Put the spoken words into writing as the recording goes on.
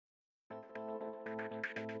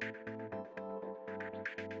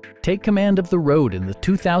Take command of the road in the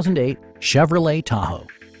 2008 Chevrolet Tahoe.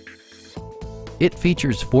 It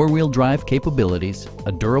features four-wheel drive capabilities,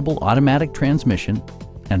 a durable automatic transmission,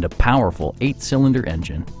 and a powerful 8-cylinder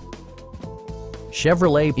engine.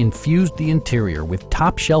 Chevrolet infused the interior with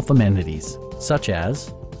top-shelf amenities such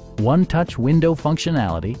as one-touch window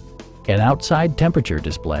functionality, an outside temperature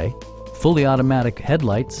display, fully automatic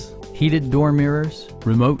headlights, heated door mirrors,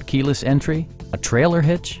 remote keyless entry, a trailer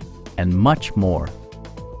hitch, and much more.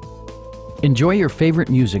 Enjoy your favorite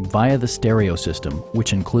music via the stereo system,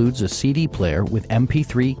 which includes a CD player with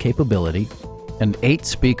MP3 capability and 8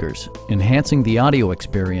 speakers, enhancing the audio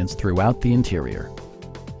experience throughout the interior.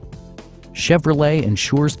 Chevrolet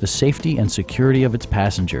ensures the safety and security of its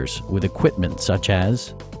passengers with equipment such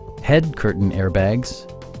as head curtain airbags,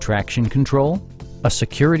 traction control, a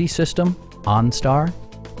security system, OnStar,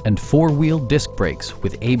 and 4-wheel disc brakes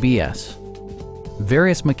with ABS.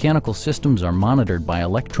 Various mechanical systems are monitored by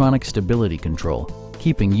electronic stability control,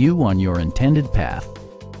 keeping you on your intended path.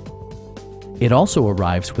 It also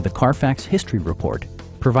arrives with a Carfax history report,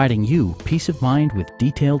 providing you peace of mind with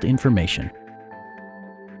detailed information.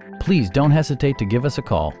 Please don't hesitate to give us a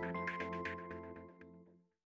call.